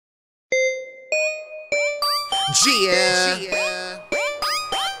JACKA.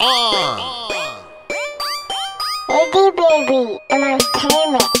 Lady Baby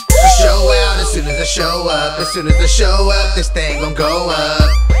Entertainment. Show out as soon as I show up. As soon as I show up, this thing gon' go up.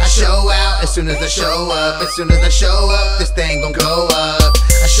 I show out as soon as I show up. As soon as I show up, this thing gon' go up.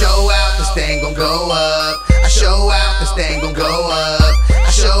 I show out, this thing gon' go up. I show out, this thing gon' go up. I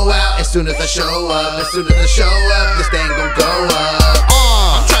show out as soon as I show up. As soon as I show up, this thing gon' go up.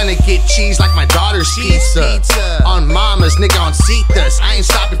 I'm trying to get cheese like my daughter's pizza. On mamas, nigga on Cetas. I ain't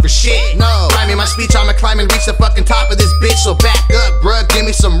stopping for shit, no. Climbing my speech, I'ma climb and reach the fucking top of this bitch. So back up, bruh, give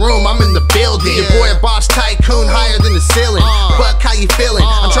me some room, I'm in the building. Your boy a boss tycoon, higher than the ceiling. Fuck, how you feeling?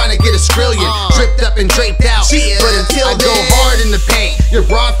 I'm trying to get a skrillion, dripped up and draped out. But until I go hard in the paint, your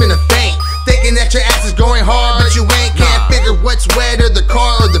bra finna faint. Thinking that your ass is going hard, but you ain't. Can't figure what's wetter, the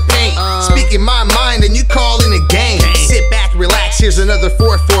car or the paint. Speaking my mind and you call in a game. Sit back, relax, here's another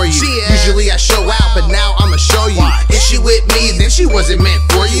 4 for you. Usually I show out, but now I'ma show you. If she with me, then she wasn't meant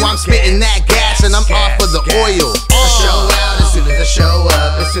for you. I'm spitting that gas and I'm off of the oil. I show out as soon as I show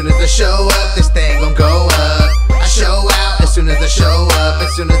up. As soon as I show up, this thing gon' go up. I show out as soon as I show up.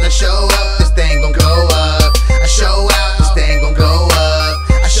 As soon as I show up, this thing gon' go up. I show out, this thing gon' go up.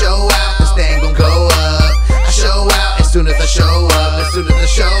 I show out, this thing gon' go up. I show out as soon as I show up. As soon as I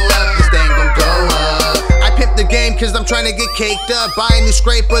show up, this thing gon' go up. I pimp the game cause I'm trying to get caked up. Buy a new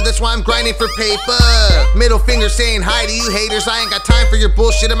scraper, that's why I'm grinding for paper. Middle finger saying hi to you haters. I ain't got time for your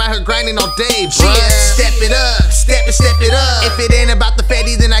bullshit, I'm out here grinding all day, bruh. Step it up, step it up. If it ain't about the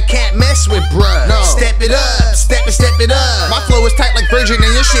fatty, then I can't mess with bruh. No. Step it up, step it up. My flow is tight like Virgin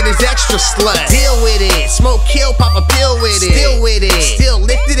and your shit is extra slut. Deal with it, smoke, kill, pop a pill with it. Still with it, still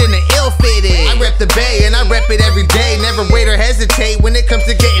lifted in the ill fitted. I rep the bay and I rep it every day. Never wait or hesitate when it comes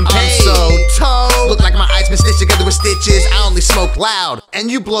to getting paid. I'm so told. Look like my eyes been stitched together with stitches. I only smoke loud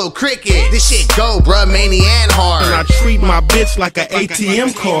and you blow cricket. This shit go, bruh, mania and hard. And I treat my bitch like an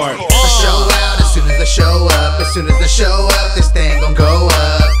ATM card. I show out as soon as I show up. As soon as I show up, this thing gon' go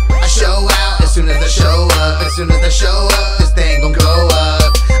up. I show out as soon as I show up. As soon as I show up, this thing gon' go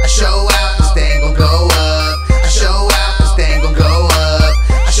up. I show out, this thing gon' go up. I show out, this thing gon' go up.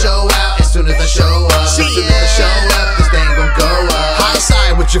 I show out as soon as I show up. As soon as I show up, this thing gon' go up. High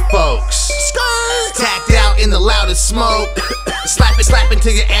side with your folks. Tacked out in the loudest smoke. Slap it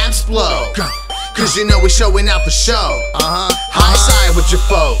till your amps blow. Cause you know we're showing out for show. High side with your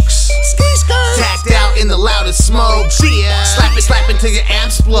folks. Tacked out in the loudest smoke. Slap it till your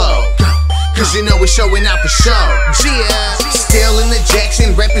amps blow. Cause you know we're showing out for show. Still in the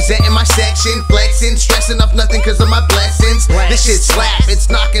Jackson, representing my section. Flexing, stressing off nothing cause of my blessings. This shit slap, it's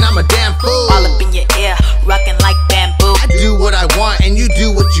knocking, I'm a damn fool. All up in your ear, rocking like bamboo. I do what I want and you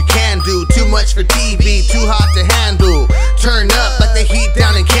do what you can do. Too much for TV, too hot to handle. Turn up like the heat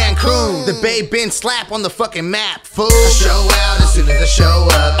down in Cancun. The Bay been slap on the fucking map, fool. I show out as soon as I show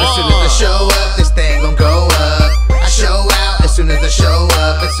up. As soon as I show up, this thing gon' go up. I show out as soon as I show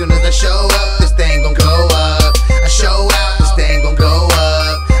up. As soon as I show up, this thing gon' go up. I show out, this thing gon' go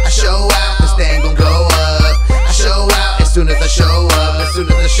up. I show out, this thing gon' go up. I show out as soon as I show up. As soon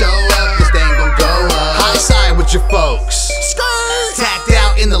as I show up, this thing gon' go up. High side with your folks. Tacked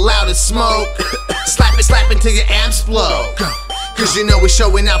out in the loudest smoke. Slap it till your amps blow. Cause you know we're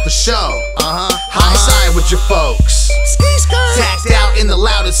showing out for show. High side with your folks. Tacked out in the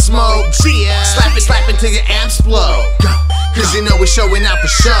loudest smoke. Slap it till your amps blow. Cause you know we're showing out for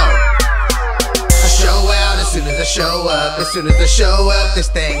show. I show out as soon as I show up. As soon as I show up, this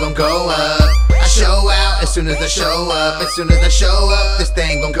thing gon' go up. I show out as soon as I show up. As soon as I show up, this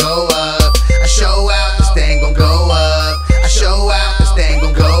thing gon' go up. I show out, this thing gon' go up. I show out, this thing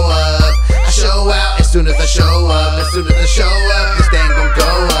gon' go up. I show out as soon as I show up. As soon as I show up, this thing gon'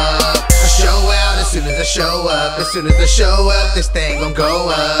 go up. I show out as soon as I show up. As soon as I show up, this thing gon' go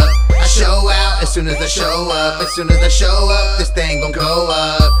up. I show out as soon as I show up. As soon as I show up, this thing gon' go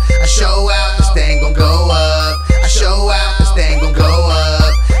up. I show out.